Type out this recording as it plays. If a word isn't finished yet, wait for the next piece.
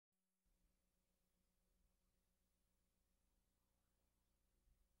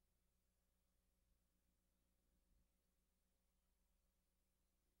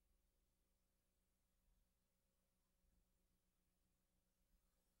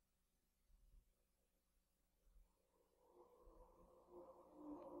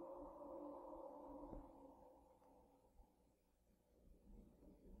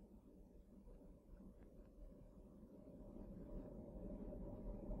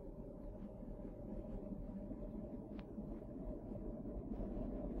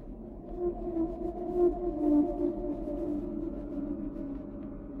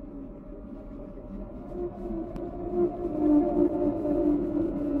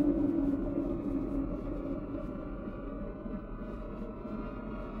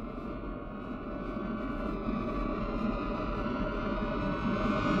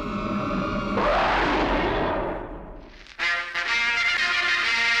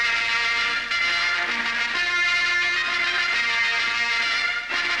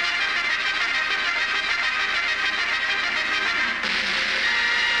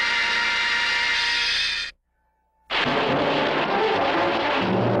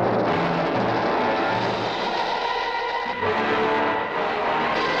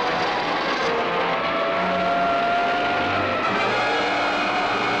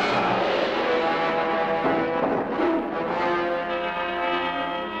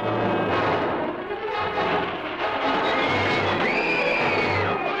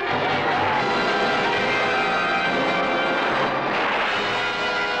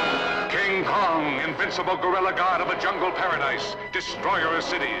invincible gorilla god of a jungle paradise, destroyer of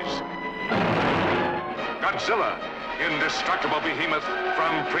cities. Godzilla, indestructible behemoth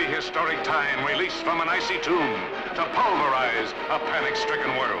from prehistoric time, released from an icy tomb to pulverize a panic-stricken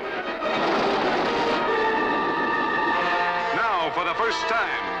world. Now, for the first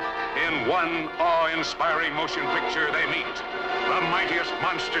time, in one awe-inspiring motion picture, they meet the mightiest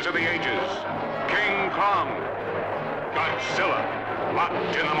monsters of the ages, King Kong, Godzilla,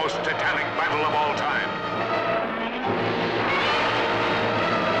 locked in the most titanic battle of all time.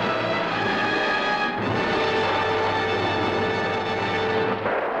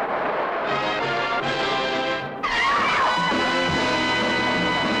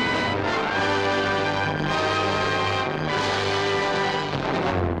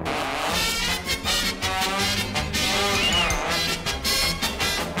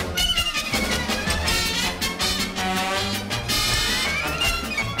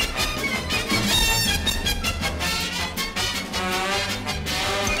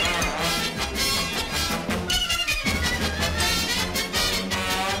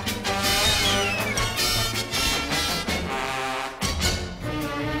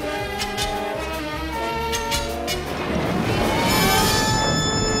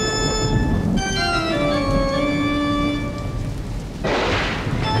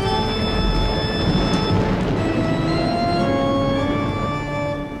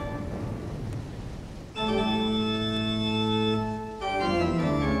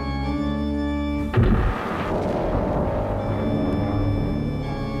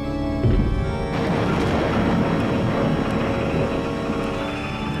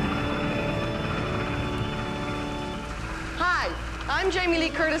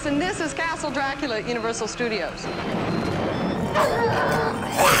 And this is Castle Dracula at Universal Studios.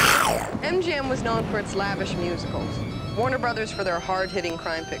 MGM was known for its lavish musicals, Warner Brothers for their hard-hitting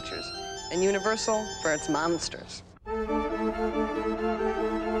crime pictures, and Universal for its monsters.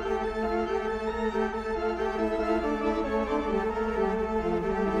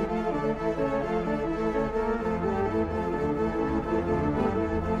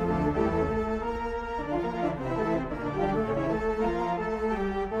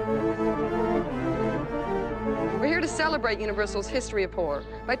 Celebrate Universal's history of horror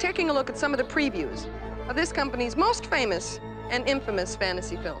by taking a look at some of the previews of this company's most famous and infamous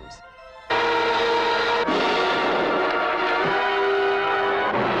fantasy films.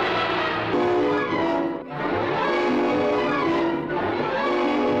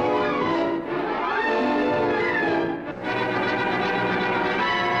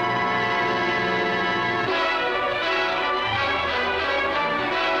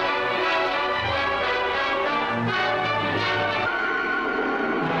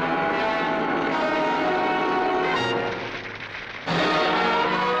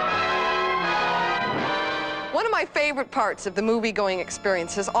 Favorite parts of the movie-going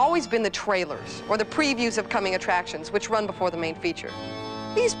experience has always been the trailers or the previews of coming attractions, which run before the main feature.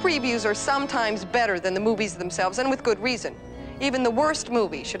 These previews are sometimes better than the movies themselves, and with good reason. Even the worst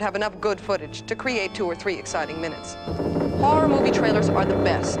movie should have enough good footage to create 2 or 3 exciting minutes. Horror movie trailers are the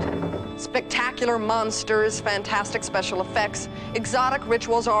best. Spectacular monsters, fantastic special effects, exotic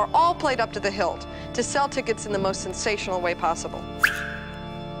rituals are all played up to the hilt to sell tickets in the most sensational way possible.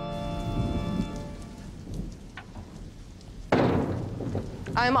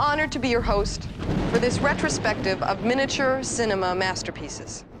 I'm honored to be your host for this retrospective of miniature cinema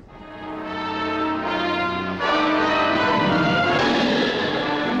masterpieces.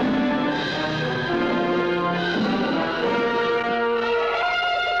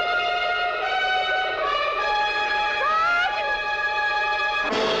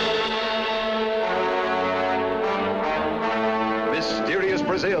 Mysterious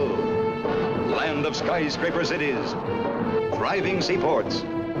Brazil, land of skyscraper cities, thriving seaports,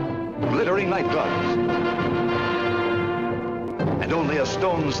 glittering nightclubs. And only a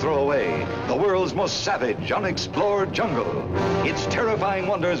stone's throw away, the world's most savage, unexplored jungle. Its terrifying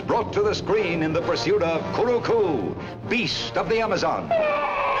wonders brought to the screen in the pursuit of Kuruku, beast of the Amazon.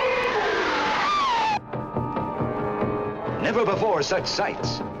 Never before such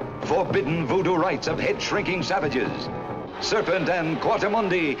sights. Forbidden voodoo rites of head-shrinking savages. Serpent and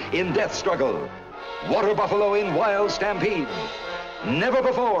Quatamundi in death struggle. Water buffalo in wild stampede. Never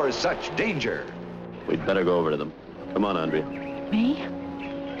before such danger. We'd better go over to them. Come on, Andrea. Me?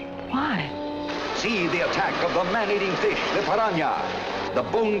 Why? See the attack of the man-eating fish, the piranha. The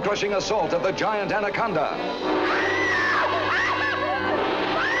bone-crushing assault of the giant anaconda.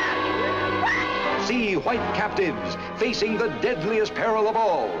 See white captives facing the deadliest peril of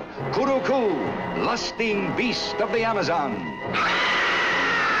all. Kuruku, lusting beast of the Amazon.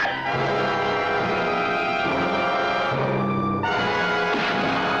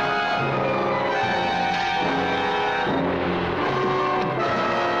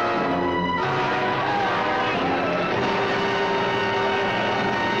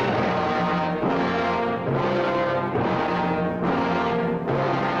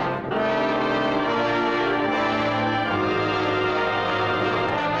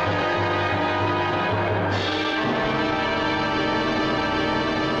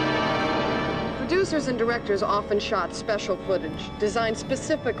 Producers and directors often shot special footage designed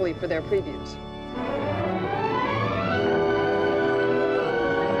specifically for their previews.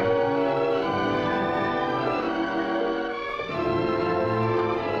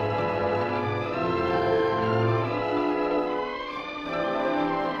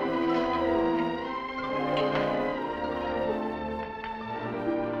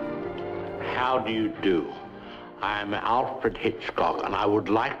 How do you do? I'm Alfred Hitchcock, and I would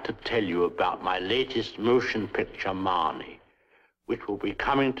like to tell you about my latest motion picture, Marnie, which will be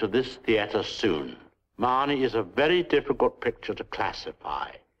coming to this theater soon. Marnie is a very difficult picture to classify.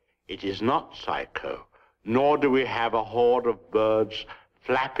 It is not Psycho, nor do we have a horde of birds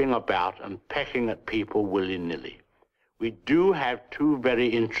flapping about and pecking at people willy-nilly. We do have two very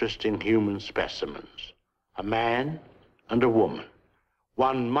interesting human specimens, a man and a woman.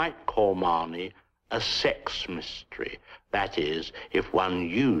 One might call Marnie a sex mystery, that is, if one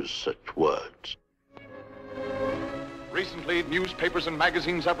used such words. Recently, newspapers and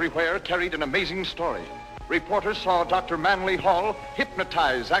magazines everywhere carried an amazing story. Reporters saw Dr. Manly Hall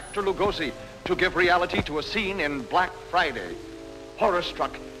hypnotize actor Lugosi to give reality to a scene in Black Friday.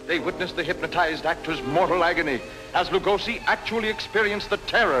 Horror-struck, they witnessed the hypnotized actor's mortal agony as Lugosi actually experienced the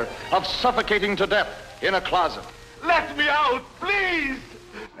terror of suffocating to death in a closet. Let me out, please!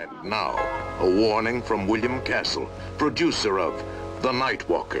 And now, a warning from William Castle, producer of The Night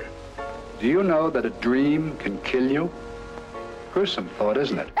Walker. Do you know that a dream can kill you? Gruesome thought,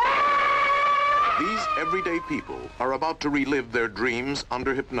 isn't it? These everyday people are about to relive their dreams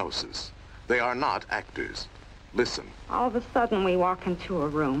under hypnosis. They are not actors. Listen. All of a sudden, we walk into a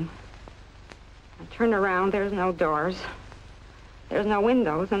room. I turn around, there's no doors. There's no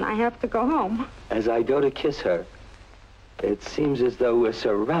windows, and I have to go home. As I go to kiss her, it seems as though we're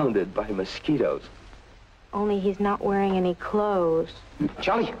surrounded by mosquitoes. Only he's not wearing any clothes.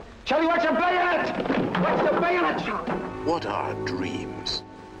 Charlie! Charlie, watch the bayonet! Watch the bayonet, Charlie! What are dreams?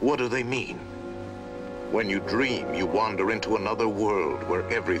 What do they mean? When you dream, you wander into another world where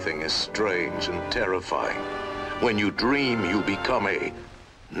everything is strange and terrifying. When you dream, you become a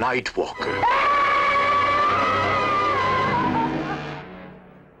night walker.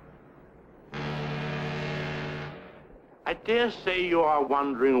 I dare say you are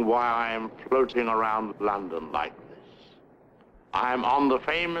wondering why I am floating around London like this. I am on the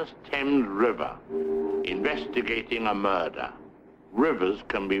famous Thames River, investigating a murder. Rivers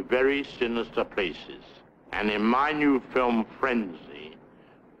can be very sinister places. And in my new film, Frenzy,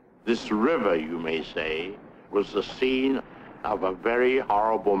 this river, you may say, was the scene of a very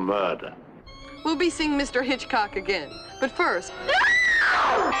horrible murder. We'll be seeing Mr. Hitchcock again, but first...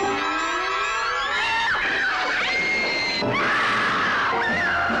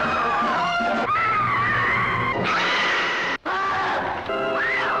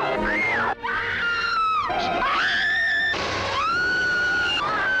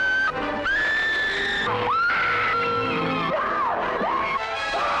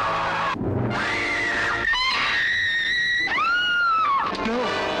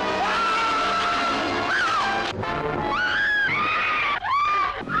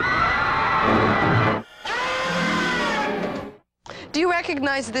 Do you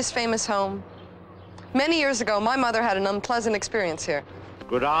recognize this famous home? Many years ago, my mother had an unpleasant experience here.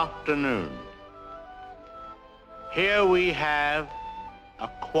 Good afternoon. Here we have a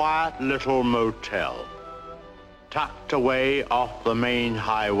quiet little motel, tucked away off the main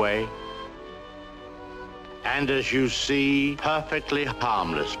highway, and as you see, perfectly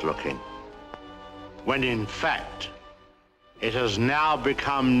harmless looking, when in fact, it has now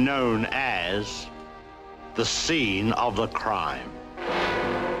become known as the scene of the crime.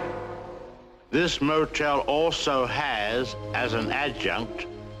 This motel also has, as an adjunct,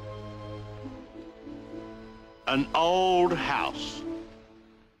 an old house,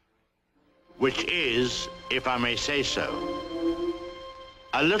 which is, if I may say so,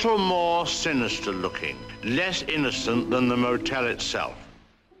 a little more sinister looking, less innocent than the motel itself.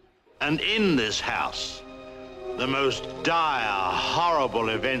 And in this house, the most dire, horrible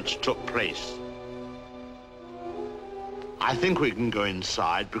events took place. I think we can go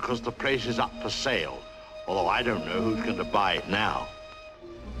inside because the place is up for sale, although I don't know who's going to buy it now.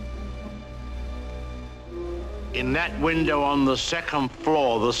 In that window on the second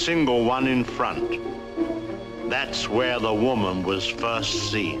floor, the single one in front, that's where the woman was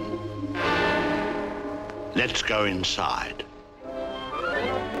first seen. Let's go inside.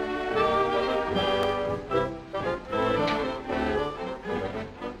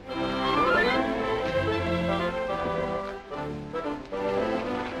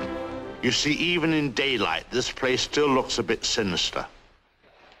 You see, even in daylight, this place still looks a bit sinister.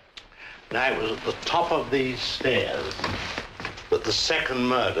 Now, it was at the top of these stairs that the second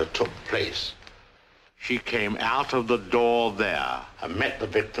murder took place. She came out of the door there and met the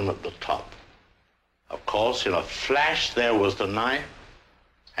victim at the top. Of course, in a flash, there was the knife,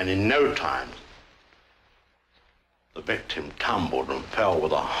 and in no time, the victim tumbled and fell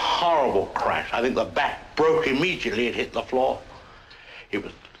with a horrible crash. I think the back broke immediately. It hit the floor.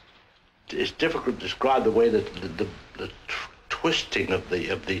 It's difficult to describe the way that the twisting of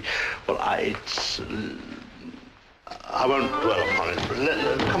the. Well, I won't dwell upon it.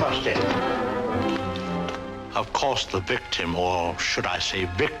 Come upstairs. Of course, the victim, or should I say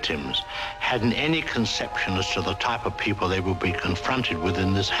victims, hadn't any conception as to the type of people they would be confronted with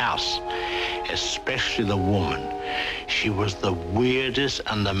in this house, especially the woman. She was the weirdest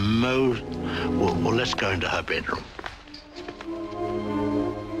and the most... Well, let's go into her bedroom.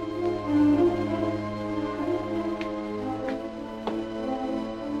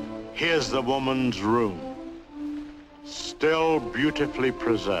 Here's the woman's room, still beautifully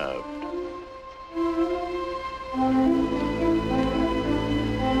preserved.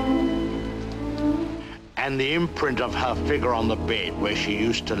 And the imprint of her figure on the bed where she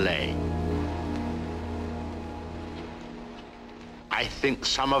used to lay. I think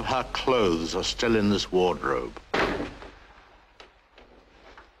some of her clothes are still in this wardrobe.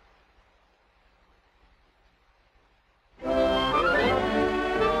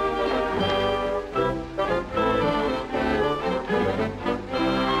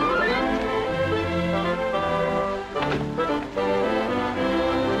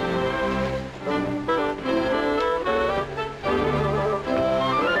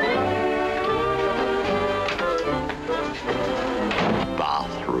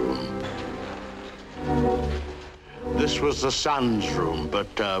 This was the son's room,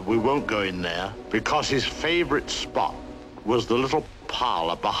 but we won't go in there because his favorite spot was the little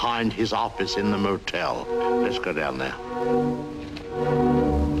parlor behind his office in the motel. Let's go down there.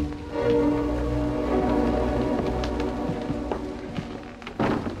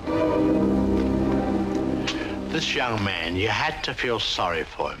 This young man, you had to feel sorry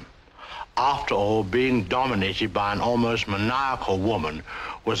for him. After all, being dominated by an almost maniacal woman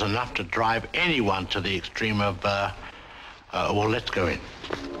was enough to drive anyone to the extreme of, well, let's go in.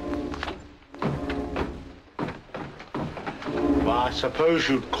 Well, I suppose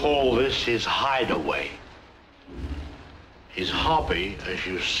you'd call this his hideaway. His hobby, as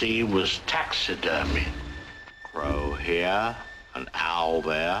you see, was taxidermy. Crow here, an owl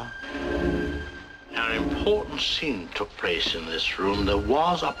there. Now, an important scene took place in this room. There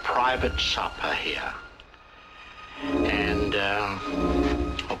was a private supper here. And,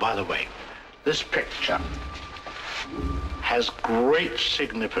 oh, by the way, this picture has great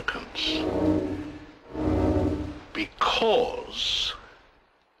significance because,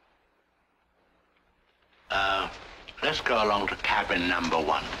 let's go along to cabin number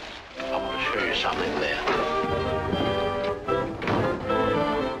 1. I want to show you something there.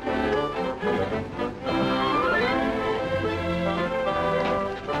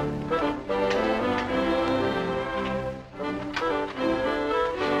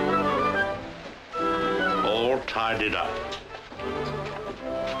 Tidied up.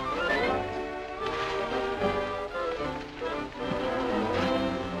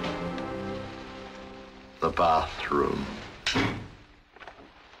 The bathroom.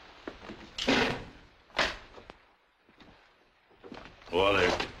 Well,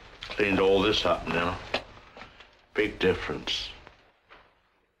 they've cleaned all this up now. Big difference.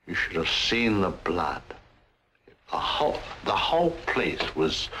 You should have seen the blood. The whole place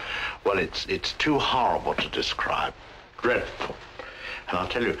was, well, it's too horrible to describe. Dreadful. And I'll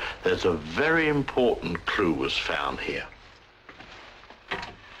tell you, there's a very important clue was found here.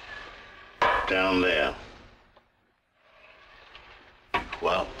 Down there.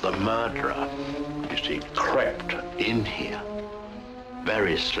 Well, the murderer, you see, crept in here.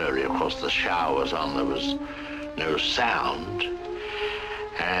 Very slowly, of course, the shower was on, there was no sound.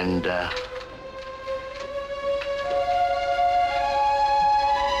 And,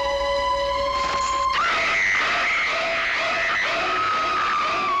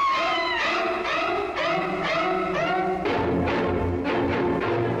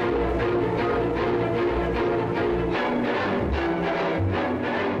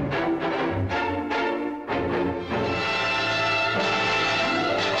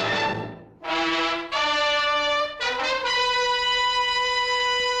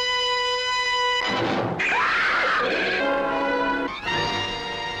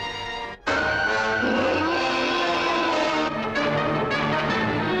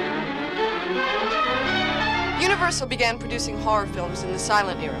 Universal began producing horror films in the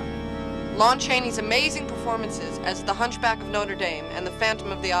silent era. Lon Chaney's amazing performances as the Hunchback of Notre Dame and the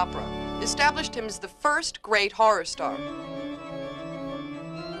Phantom of the Opera established him as the first great horror star.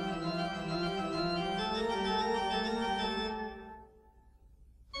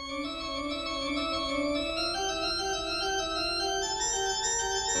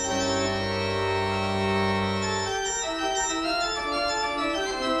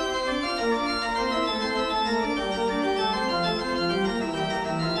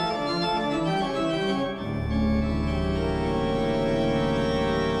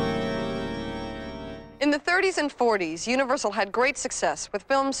 In the 30s and 40s, Universal had great success with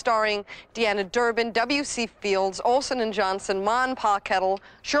films starring Deanna Durbin, W.C. Fields, Olsen and Johnson, Ma and Pa Kettle,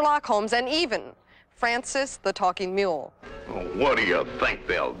 Sherlock Holmes, and even Francis the Talking Mule. Well, what do you think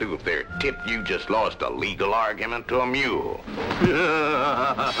they'll do if they're tipped you just lost a legal argument to a mule?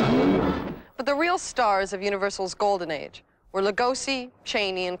 But the real stars of Universal's golden age were Lugosi,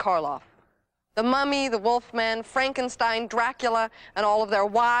 Chaney, and Karloff. The Mummy, the Wolfman, Frankenstein, Dracula, and all of their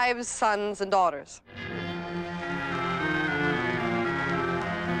wives, sons, and daughters.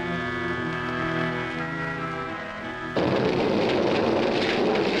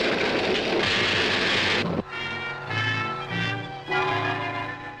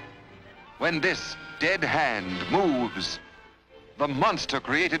 When this dead hand moves, the monster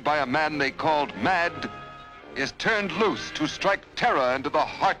created by a man they called mad is turned loose to strike terror into the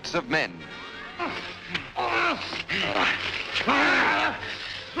hearts of men.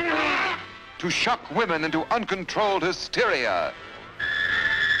 To shock women into uncontrolled hysteria.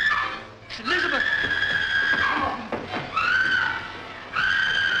 Elizabeth!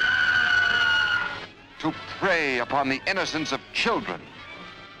 To prey upon the innocence of children.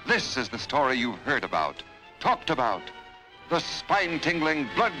 This is the story you've heard about, talked about. The spine-tingling,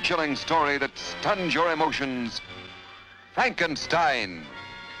 blood-chilling story that stuns your emotions. Frankenstein.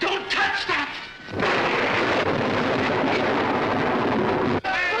 Don't touch that!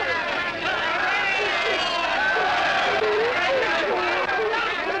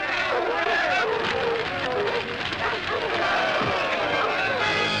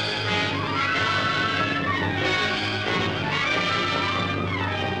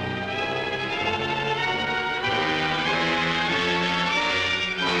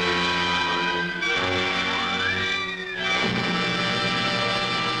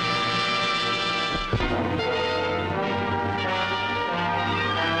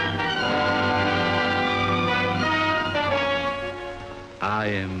 I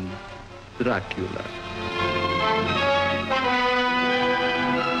am Dracula.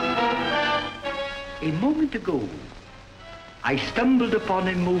 A moment ago, I stumbled upon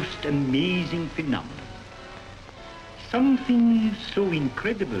a most amazing phenomenon. Something so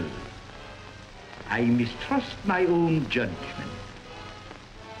incredible, I mistrust my own judgment.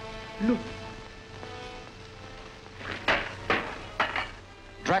 Look.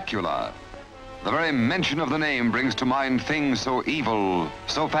 Dracula. The very mention of the name brings to mind things so evil,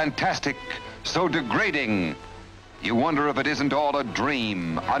 so fantastic, so degrading. You wonder if it isn't all a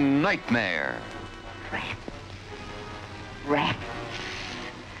dream, a nightmare. Rats.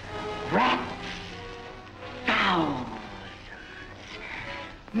 Rats. Thousands.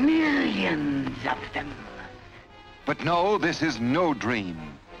 Millions of them. But no, this is no dream.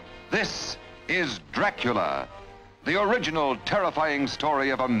 This is Dracula, the original terrifying story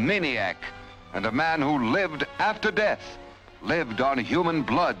of a maniac and a man who lived after death, lived on human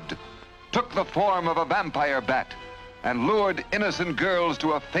blood, took the form of a vampire bat, and lured innocent girls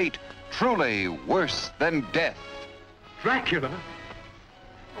to a fate truly worse than death. Dracula?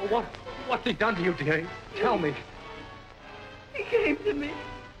 Oh, what's he done to you, dear? Tell me. He came to me.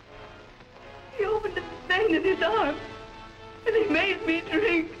 He opened a vein in his arm, and he made me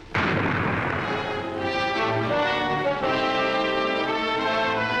drink.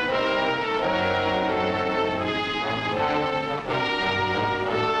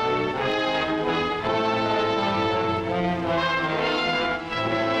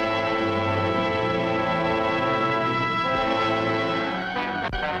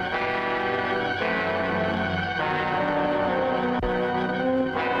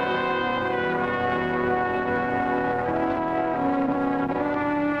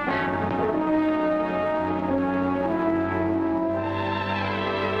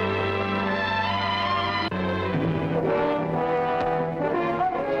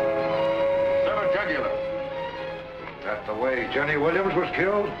 Jenny Williams was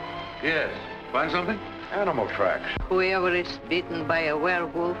killed? Yes. Find something? Animal tracks. Whoever is bitten by a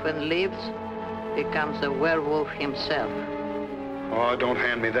werewolf and lives becomes a werewolf himself. Oh, don't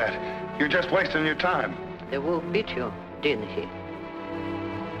hand me that. You're just wasting your time. The wolf bit you, didn't he?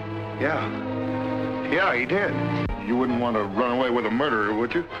 Yeah, he did. You wouldn't want to run away with a murderer,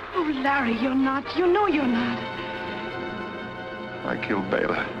 would you? Oh, Larry, you're not. You know you're not. I killed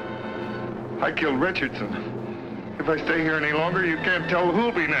Bela. I killed Richardson. If I stay here any longer, you can't tell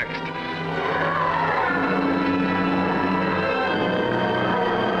who'll be next.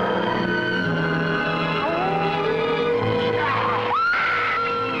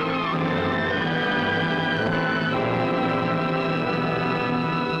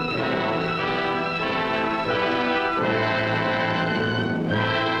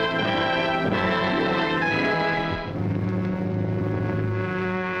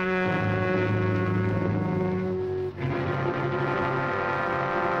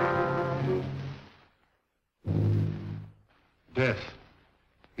 Death,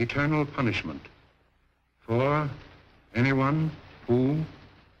 eternal punishment for anyone who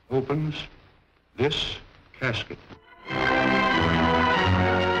opens this casket.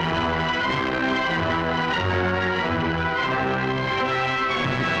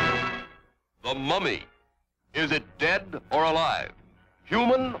 The mummy. Is it dead or alive?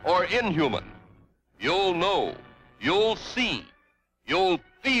 Human or inhuman? You'll know. You'll see. You'll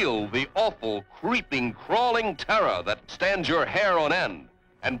feel the awful, creeping, crawling terror that stands your hair on end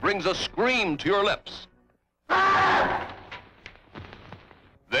and brings a scream to your lips.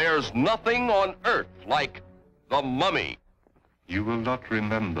 There's nothing on earth like the mummy. You will not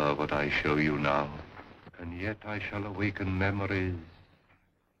remember what I show you now, and yet I shall awaken memories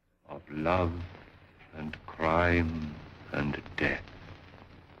of love and crime and death.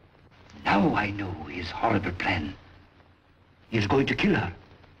 Now I know his horrible plan. He is going to kill her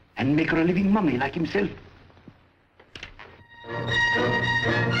and make her a living mummy like himself.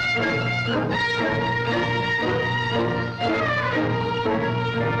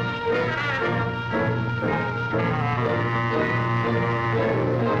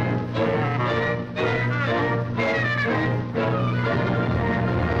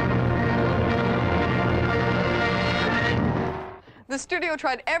 The studio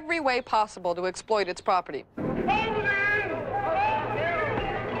tried every way possible to exploit its property.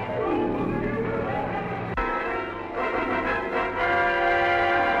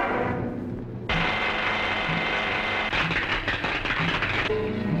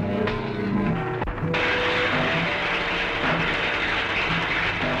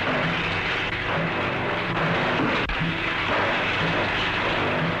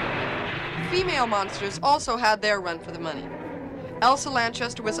 Female monsters also had their run for the money. Elsa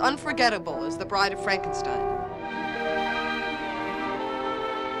Lanchester was unforgettable as the Bride of Frankenstein.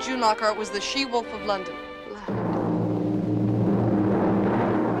 June Lockhart was the She-Wolf of London.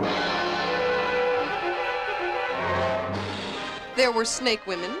 There were Snake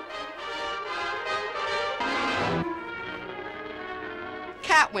Women,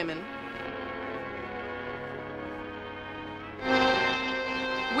 Cat Women,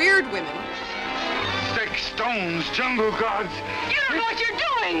 Weird Women, Six stones, jungle gods. You don't know what you're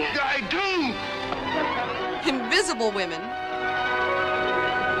doing! I do! Invisible Women,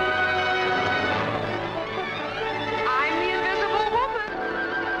 I'm the invisible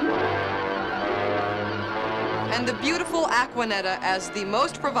woman! and the beautiful Aquanetta as the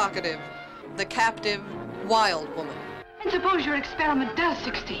most provocative, the captive, wild woman. And suppose your experiment does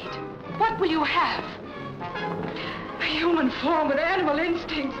succeed. What will you have? A human form with animal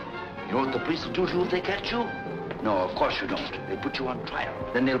instincts. You know what the police will do to you if they catch you? No, of course you don't. They put you on trial.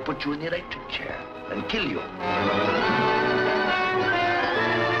 Then they'll put you in the electric chair and kill you.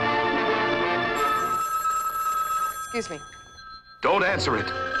 Excuse me. Don't answer it.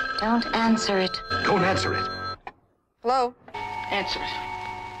 Don't answer it. Don't answer it. Hello? Answer it.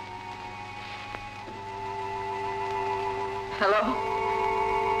 Hello?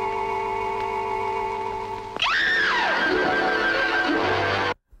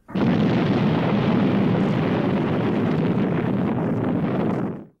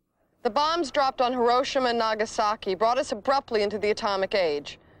 The bombs dropped on Hiroshima and Nagasaki brought us abruptly into the atomic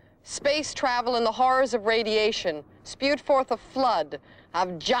age. Space travel and the horrors of radiation spewed forth a flood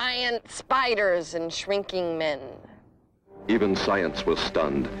of giant spiders and shrinking men. Even science was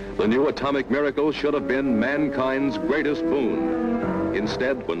stunned. The new atomic miracle should have been mankind's greatest boon.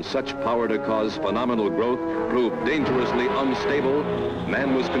 Instead, when such power to cause phenomenal growth proved dangerously unstable,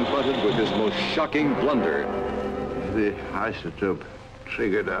 man was confronted with his most shocking blunder. The isotope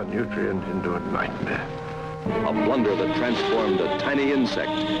triggered our nutrient into a nightmare. A blunder that transformed a tiny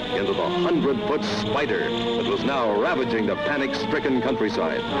insect into the 100-foot spider that was now ravaging the panic-stricken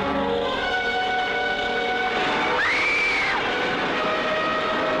countryside.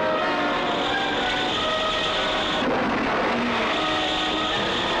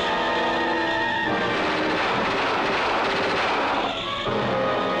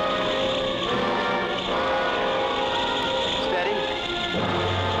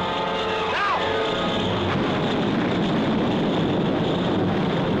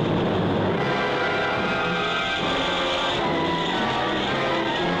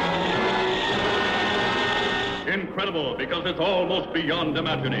 Incredible because it's almost beyond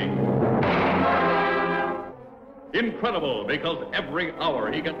imagining. Incredible because every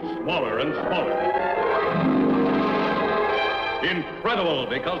hour he gets smaller and smaller. Incredible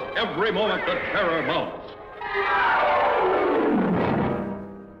because every moment the terror mounts.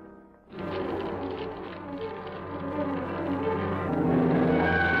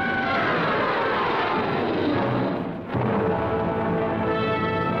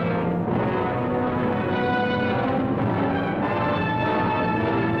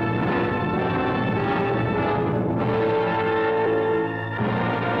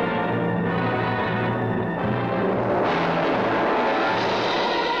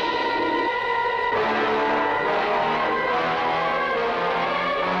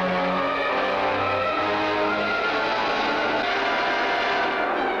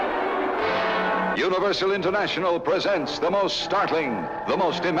 Universal International presents the most startling, the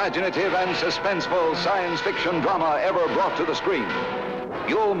most imaginative and suspenseful science fiction drama ever brought to the screen.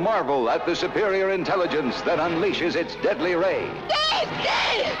 You'll marvel at the superior intelligence that unleashes its deadly ray.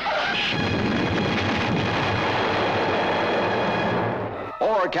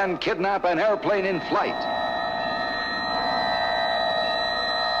 Or can kidnap an airplane in flight.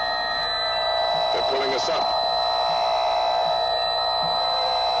 They're pulling us up.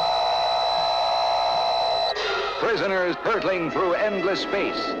 Prisoners hurtling through endless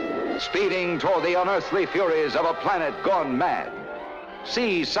space, speeding toward the unearthly furies of a planet gone mad.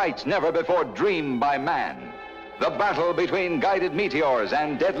 See sights never before dreamed by man. The battle between guided meteors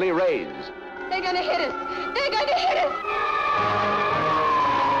and deadly rays. They're gonna hit us! They're gonna hit us!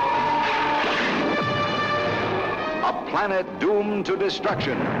 A planet doomed to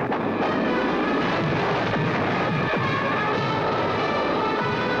destruction.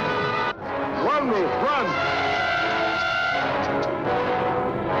 Run, Ruth, run!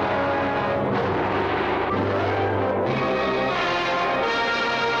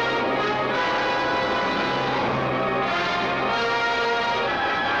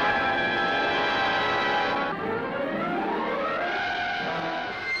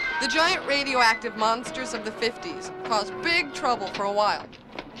 The giant radioactive monsters of the 50s caused big trouble for a while.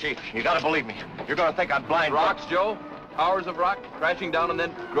 Chief, you gotta believe me. You're gonna think I'm blind. Rocks, Joe? Towers of rock crashing down and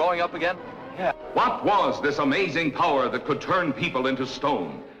then growing up again? Yeah. What was this amazing power that could turn people into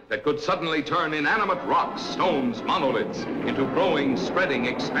stone? That could suddenly turn inanimate rocks, stones, monoliths into growing, spreading,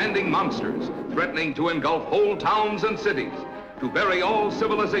 expanding monsters, threatening to engulf whole towns and cities, to bury all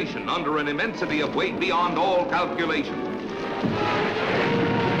civilization under an immensity of weight beyond all calculation.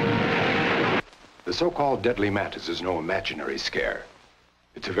 The so-called deadly mantis is no imaginary scare.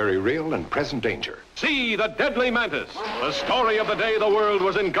 It's a very real and present danger. See the deadly mantis, the story of the day the world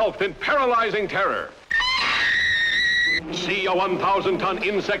was engulfed in paralyzing terror. See a 1,000-ton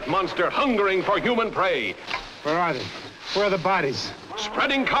insect monster hungering for human prey. Where are they? Where are the bodies?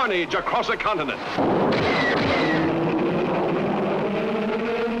 Spreading carnage across a continent.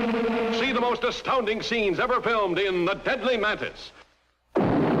 See the most astounding scenes ever filmed in The Deadly Mantis.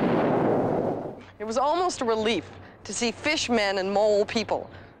 It was almost a relief to see fish men and mole people.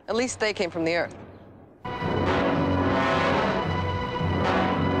 At least they came from the Earth.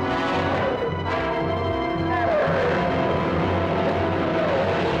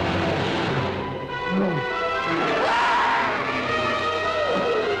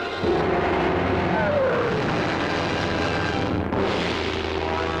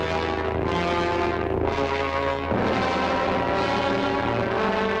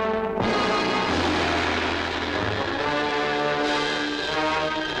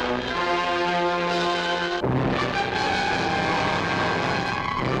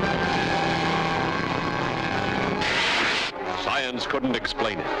 Couldn't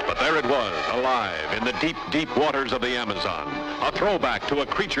explain it, but there it was, alive in the deep, deep waters of the Amazon. A throwback to a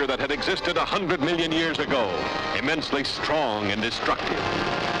creature that had existed 100 million years ago, immensely strong and destructive.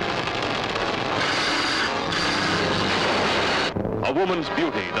 A woman's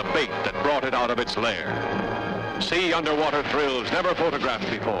beauty, the bait that brought it out of its lair. See underwater thrills never photographed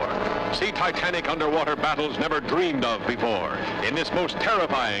before. See titanic underwater battles never dreamed of before in this most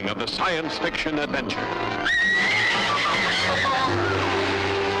terrifying of the science fiction adventures.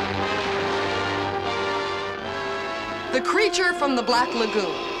 The Creature from the Black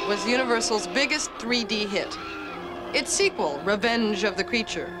Lagoon was Universal's biggest 3D hit. Its sequel, Revenge of the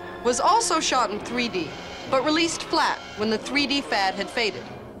Creature, was also shot in 3D, but released flat when the 3D fad had faded.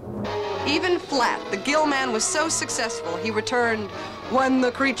 Even flat, the Gill Man was so successful, he returned, "When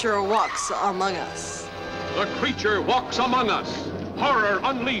the creature walks among us." The creature walks among us. Horror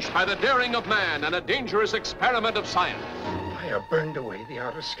unleashed by the daring of man and a dangerous experiment of science. I have burned away the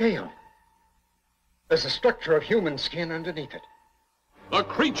outer scale. There's a structure of human skin underneath it. The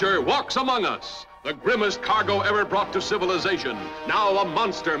creature walks among us. The grimmest cargo ever brought to civilization. Now a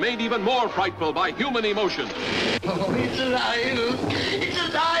monster made even more frightful by human emotion. Oh, it's alive! It's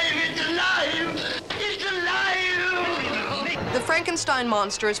alive! It's alive! It's alive! The Frankenstein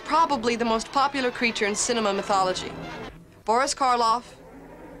monster is probably the most popular creature in cinema mythology. Boris Karloff,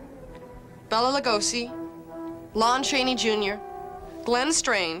 Bela Lugosi, Lon Chaney Jr., Glenn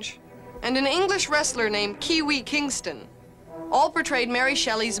Strange, and an English wrestler named Kiwi Kingston all portrayed Mary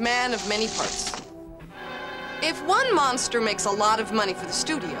Shelley's man of many parts. If one monster makes a lot of money for the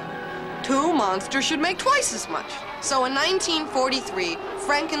studio, two monsters should make twice as much. So in 1943,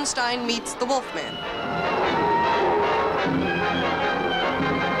 Frankenstein meets the Wolfman.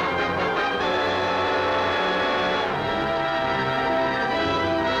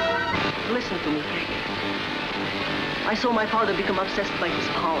 Listen to me, Frank. I saw my father become obsessed by his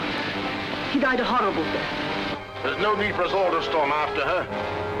power. He died a horrible death. There's no need for us all to storm after her.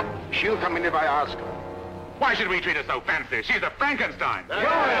 She'll come in if I ask her. Why should we treat her so fancy? She's a Frankenstein.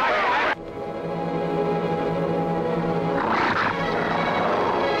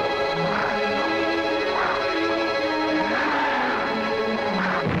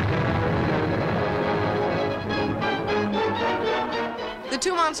 The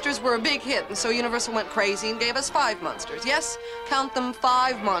two monsters were a big hit, and so Universal went crazy and gave us 5 monsters. Yes, count them,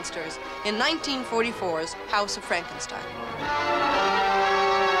 5 monsters in 1944's House of Frankenstein.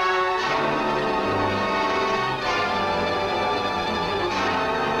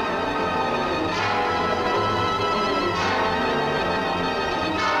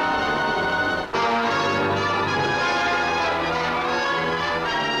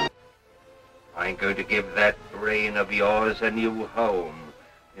 I'm going to give that brain of yours a new home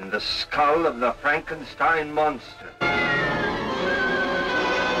in the skull of the Frankenstein monster.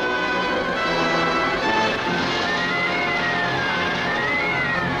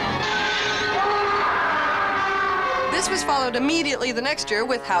 This was followed immediately the next year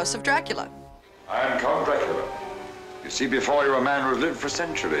with House of Dracula. I am Count Dracula. You see before you a man who has lived for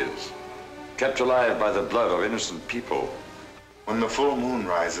centuries, kept alive by the blood of innocent people. When the full moon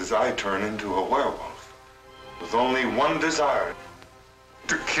rises, I turn into a werewolf with only one desire: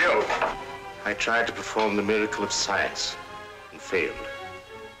 to kill. I tried to perform the miracle of science and failed.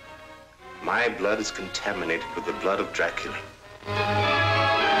 My blood is contaminated with the blood of Dracula.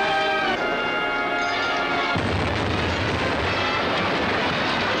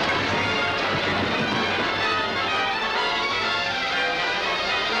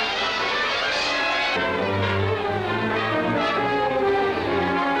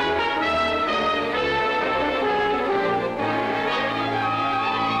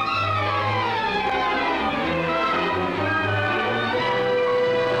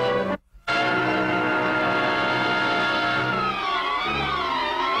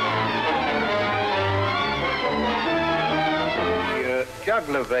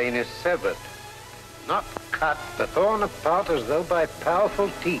 Jugular vein is severed. Not cut, but torn apart as though by powerful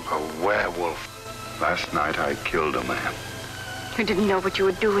teeth. A werewolf. Last night I killed a man. You didn't know what you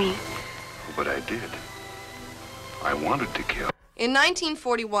were doing. But I did. I wanted to kill. In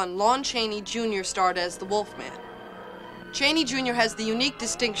 1941, Lon Chaney Jr. starred as the Wolfman. Chaney Jr. has the unique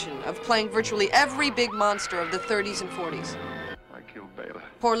distinction of playing virtually every big monster of the 30s and 40s. I killed Bela.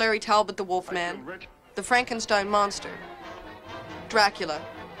 Poor Larry Talbot, the Wolfman, the Frankenstein monster, Dracula,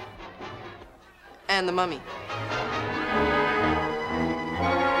 and the Mummy.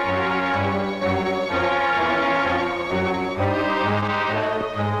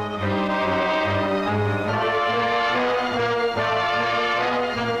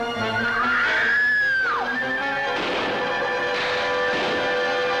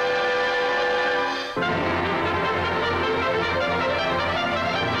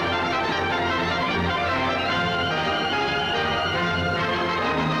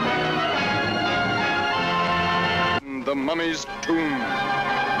 The Mummy's Tomb.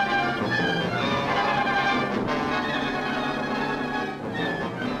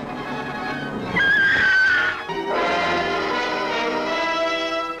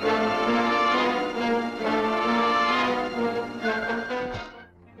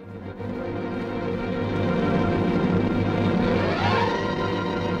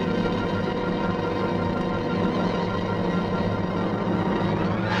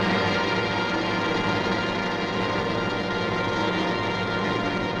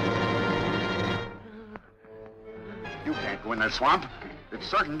 You can't go in that swamp. It's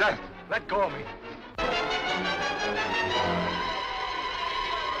certain death. Let go of me.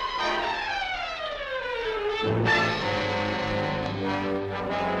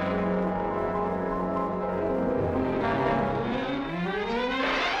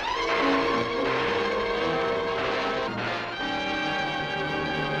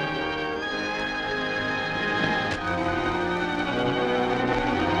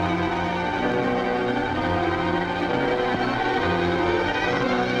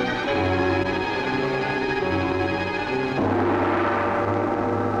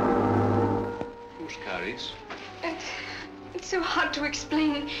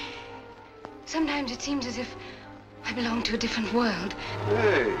 Sometimes it seems as if I belong to a different world.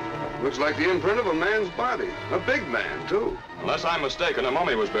 Hey, looks like the imprint of a man's body. A big man, too. Unless I'm mistaken, a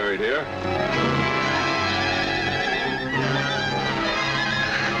mummy was buried here.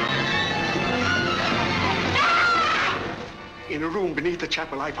 In a room beneath the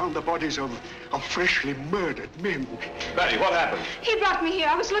chapel, I found the bodies of freshly murdered men. Betty, what happened? He brought me here.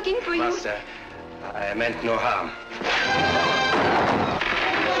 I was looking for you. Master, I meant no harm.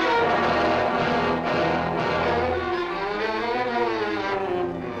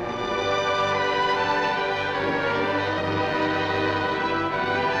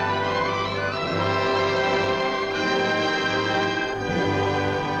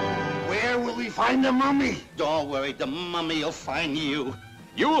 Find the mummy. Don't worry, the mummy will find you.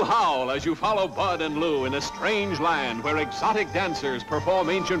 You'll howl as you follow Bud and Lou in a strange land where exotic dancers perform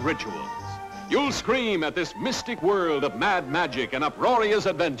ancient rituals. You'll scream at this mystic world of mad magic and uproarious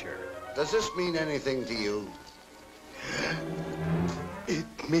adventure. Does this mean anything to you? It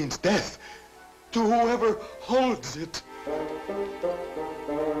means death to whoever holds it.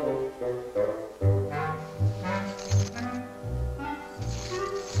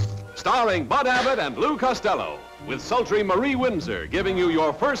 Starring Bud Abbott and Lou Costello, with sultry Marie Windsor giving you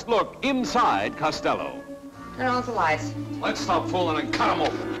your first look inside Costello. Turn off the lights. Let's stop fooling and cut them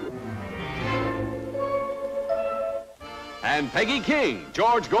open. And Peggy King,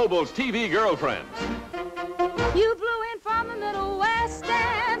 George Gobel's TV girlfriend. You flew in from the Middle West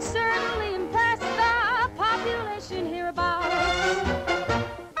and certainly impressed the population hereabouts.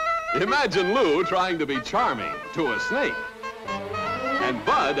 Imagine Lou trying to be charming to a snake. And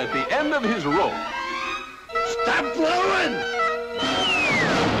Bud at the end of his rope. Stop blowing!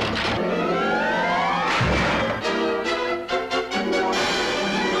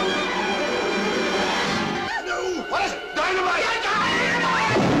 No! What is it? Dynamite!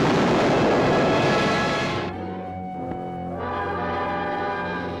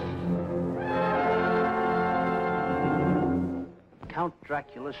 Count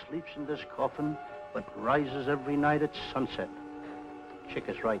Dracula sleeps in this coffin, but rises every night at sunset. Chick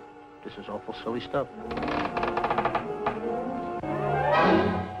is right. This is awful silly stuff.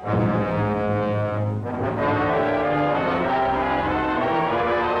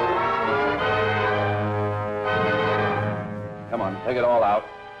 Come on, take it all out.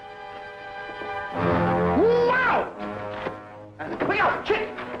 Wow! Look out, Chick!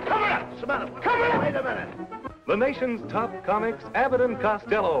 Come here! What's the matter? Come here! Wait a minute. The nation's top comics, Abbott and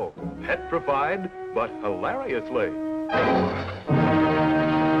Costello. Petrified, but hilariously.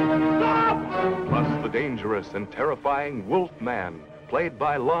 Plus the dangerous and terrifying Wolfman, played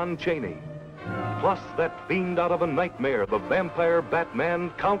by Lon Chaney. Plus that fiend out of a nightmare, the vampire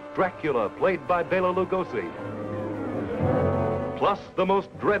Batman, Count Dracula, played by Bela Lugosi. Plus the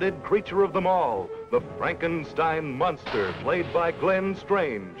most dreaded creature of them all, the Frankenstein monster, played by Glenn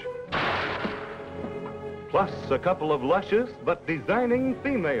Strange. Plus a couple of luscious but designing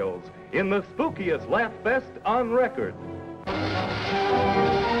females in the spookiest laugh fest on record.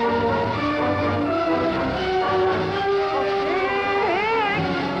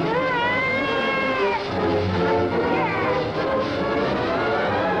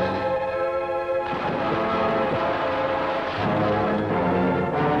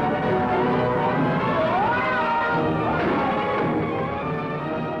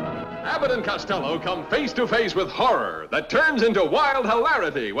 Abbott and Costello come face to face with horror that turns into wild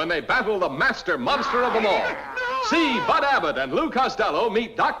hilarity when they battle the master monster of them all. See Bud Abbott and Lou Costello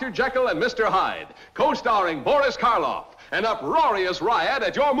meet Dr. Jekyll and Mr. Hyde, co-starring Boris Karloff, an uproarious riot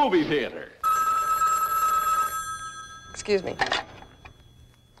at your movie theater. Excuse me.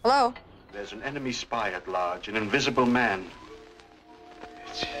 Hello? There's an enemy spy at large, an invisible man.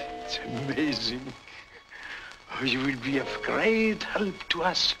 It's amazing. Oh, you will be of great help to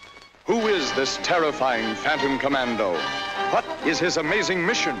us. Who is this terrifying Phantom Commando? What is his amazing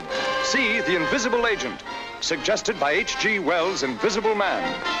mission? See The Invisible Agent, suggested by H.G. Wells' Invisible Man,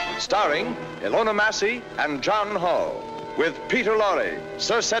 starring Ilona Massey and John Hall, with Peter Lorre,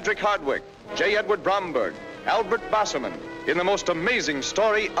 Sir Cedric Hardwicke, J. Edward Bromberg, Albert Basserman, in the most amazing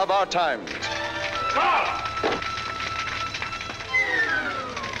story of our times.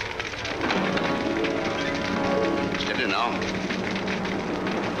 Steady now.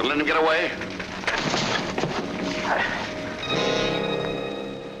 Don't let him get away.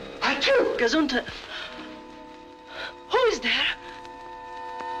 Achoo, Gesundheit. Who is there?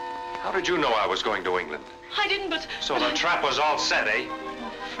 How did you know I was going to England? I didn't, but... So the trap was all set, eh?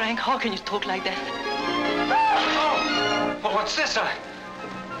 Oh, Frank, how can you talk like that? Oh, what's this?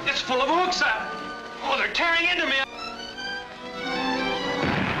 It's full of hooks. Oh, they're tearing into me.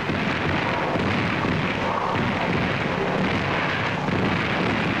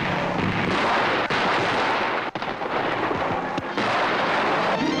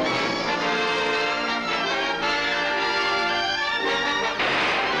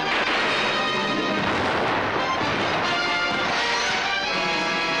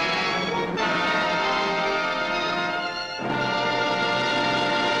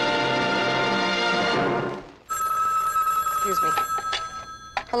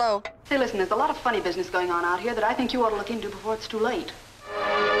 Hello. Hey, listen, there's a lot of funny business going on out here that I think you ought to look into before it's too late.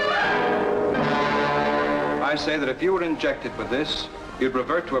 I say that if you were injected with this, you'd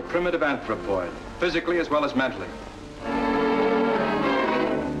revert to a primitive anthropoid, physically as well as mentally.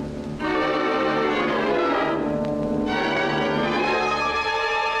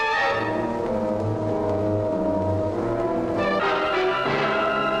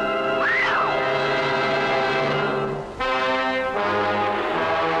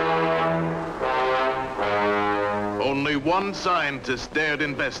 One scientist dared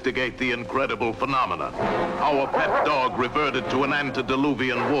investigate the incredible phenomenon. Our pet dog reverted to an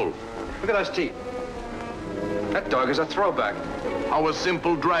antediluvian wolf. Look at those teeth. That dog is a throwback. Our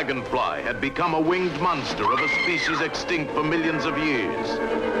simple dragonfly had become a winged monster of a species extinct for millions of years.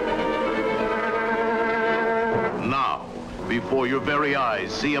 Now, before your very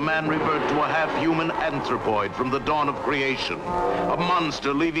eyes, see a man revert to a half-human anthropoid from the dawn of creation. A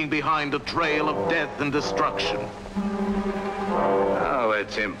monster leaving behind a trail of death and destruction. Oh,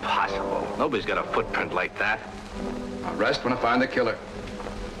 it's impossible. Nobody's got a footprint like that. I'll rest when I find the killer.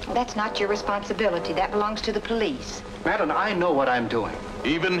 That's not your responsibility. That belongs to the police. Madeline, I know what I'm doing.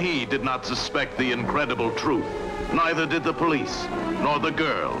 Even he did not suspect the incredible truth. Neither did the police, nor the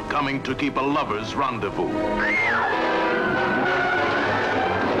girl coming to keep a lover's rendezvous.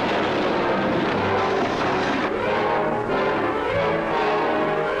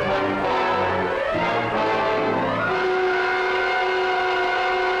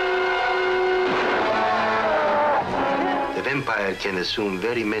 Vampire can assume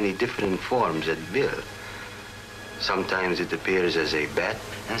very many different forms at will. Sometimes it appears as a bat,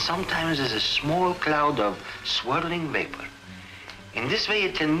 and sometimes as a small cloud of swirling vapor. In this way,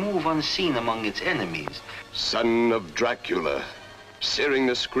 it can move unseen among its enemies. Son of Dracula, searing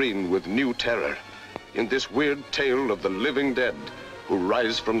the screen with new terror in this weird tale of the living dead who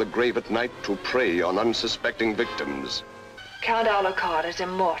rise from the grave at night to prey on unsuspecting victims. Count Alucard is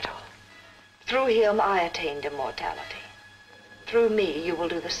immortal. Through him, I attained immortality. Through me, you will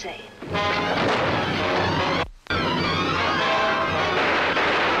do the same.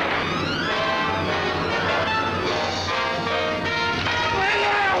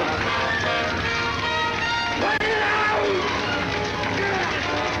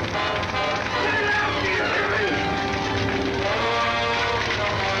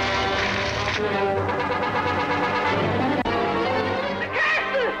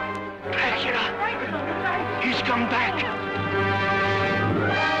 Dracula! He's come back!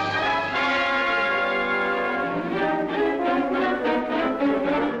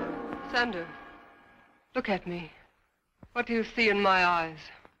 Sander, look at me. What do you see in my eyes?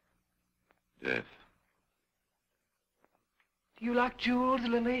 Death. Do you like jewels,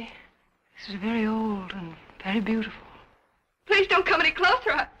 Lily? This is very old and very beautiful. Please don't come any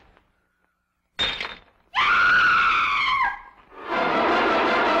closer.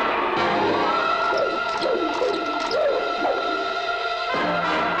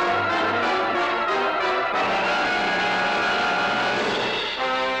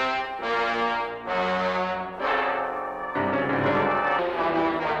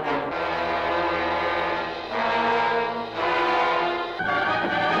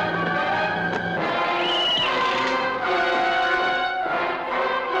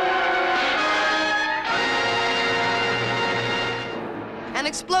 An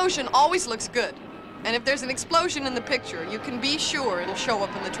explosion always looks good. And if there's an explosion in the picture, you can be sure it'll show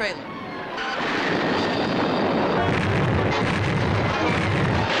up in the trailer.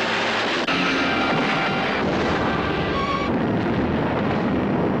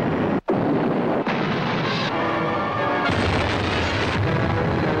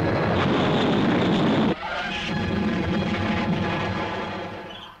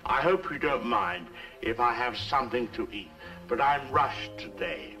 I hope you don't mind if I have something to eat, but I'm rushed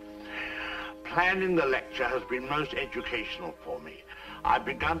today. Planning the lecture has been most educational for me. I've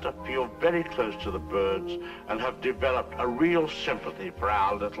begun to feel very close to the birds and have developed a real sympathy for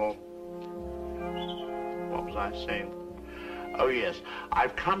our little... What was I saying? Oh, yes.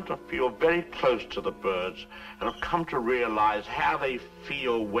 I've come to feel very close to the birds and have come to realize how they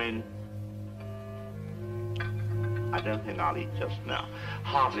feel when... I don't think I'll eat just now.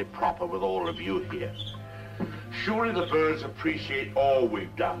 Hardly proper with all of you here. Surely the birds appreciate all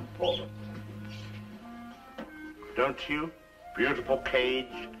we've done for them. Don't you? Beautiful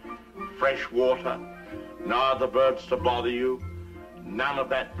cage, fresh water, no other birds to bother you, none of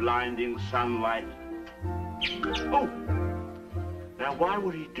that blinding sunlight. Oh! Now, why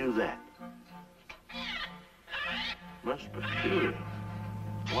would he do that? Most peculiar.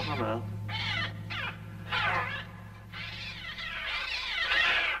 What on earth?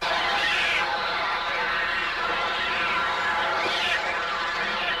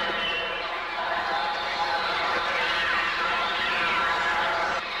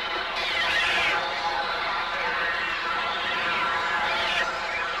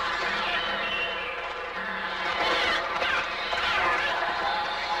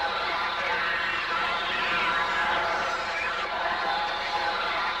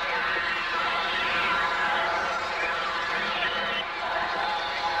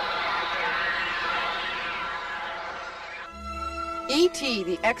 E.T.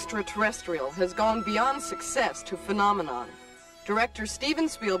 the Extraterrestrial has gone beyond success to phenomenon. Director Steven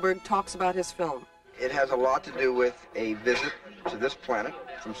Spielberg talks about his film. It has a lot to do with a visit to this planet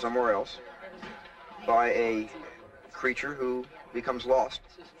from somewhere else by a creature who becomes lost.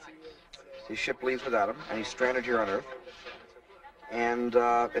 His ship leaves without him, and he's stranded here on Earth. And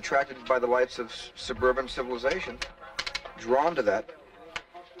attracted by the lights of suburban civilization, drawn to that,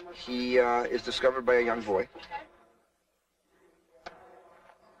 he is discovered by a young boy.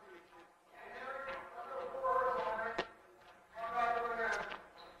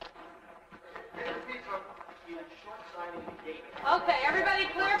 Okay, everybody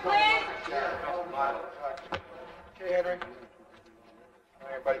clear, please? Okay, Henry.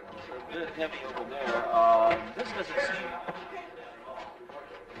 Everybody. A bit heavy over there. This doesn't seem...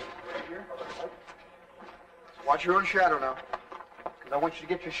 Watch your own shadow now, because I want you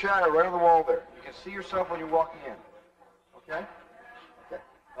to get your shadow right on the wall there. You can see yourself when you're walking in. Okay? Okay.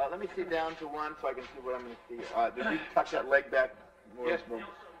 let me sit down to one so I can see what I'm going to see. Did you tuck that leg back? Yes.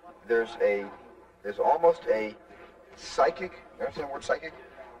 There's almost a psychic, you understand the word psychic?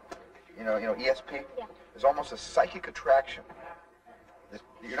 You know, ESP? Yeah. There's almost a psychic attraction.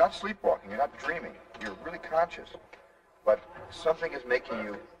 You're not sleepwalking, you're not dreaming, you're really conscious. But something is making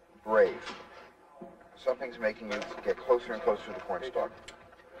you brave. Something's making you get closer and closer to the cornstalk.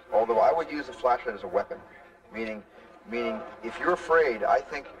 Although I would use the flashlight as a weapon, meaning if you're afraid, I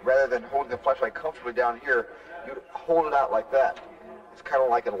think rather than holding the flashlight comfortably down here, you'd hold it out like that. It's kind of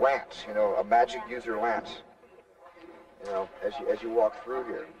like a lance, you know, a magic user lance. You know, as you walk through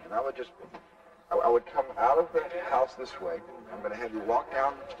here. And I would come out of the house this way. I'm going to have you walk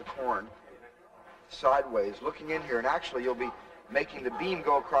down the corn sideways, looking in here, and actually you'll be making the beam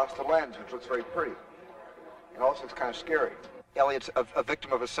go across the lens, which looks very pretty. And also it's kind of scary. Elliot's a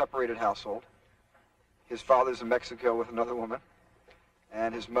victim of a separated household. His father's in Mexico with another woman,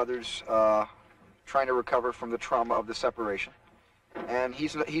 and his mother's trying to recover from the trauma of the separation. And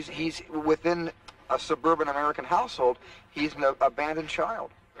he's within a suburban American household. He's an abandoned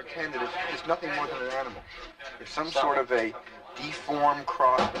child. Pretend that it's nothing more than an animal. It's some sort of a deformed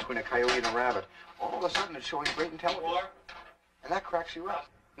cross between a coyote and a rabbit. All of a sudden it's showing great intelligence. And that cracks you up.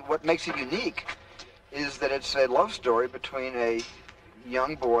 What makes it unique is that it's a love story between a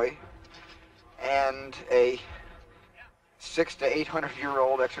young boy and a 600 to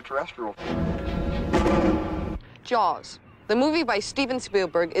 800-year-old extraterrestrial. Jaws, the movie by Steven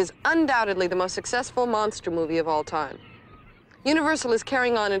Spielberg, is undoubtedly the most successful monster movie of all time. Universal is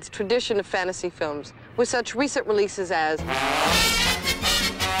carrying on its tradition of fantasy films with such recent releases as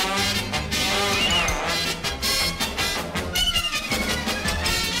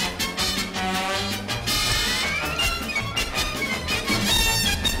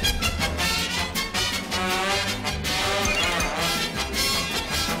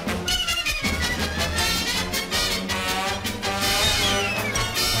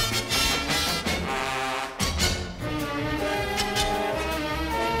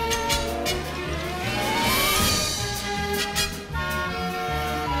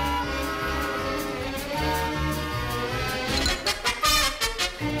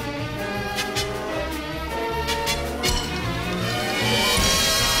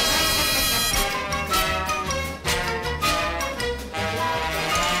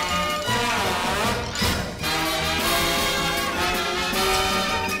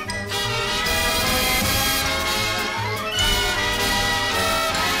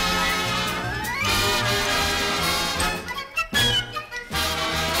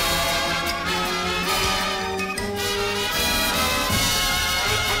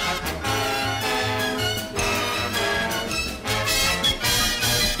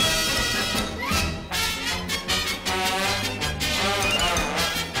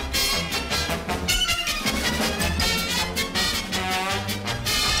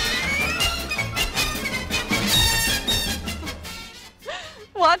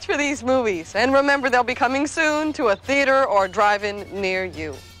Watch for these movies, and remember they'll be coming soon to a theater or drive-in near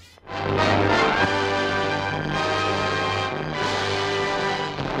you.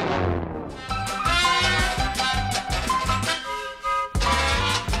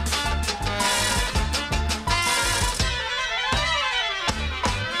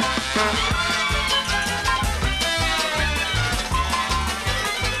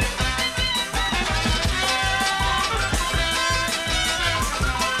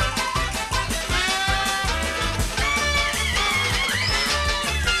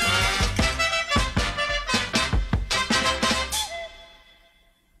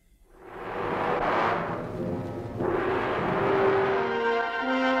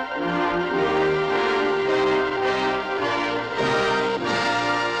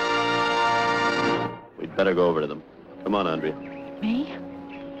 Better go over to them. Come on, Andrea. Me?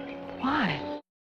 Why?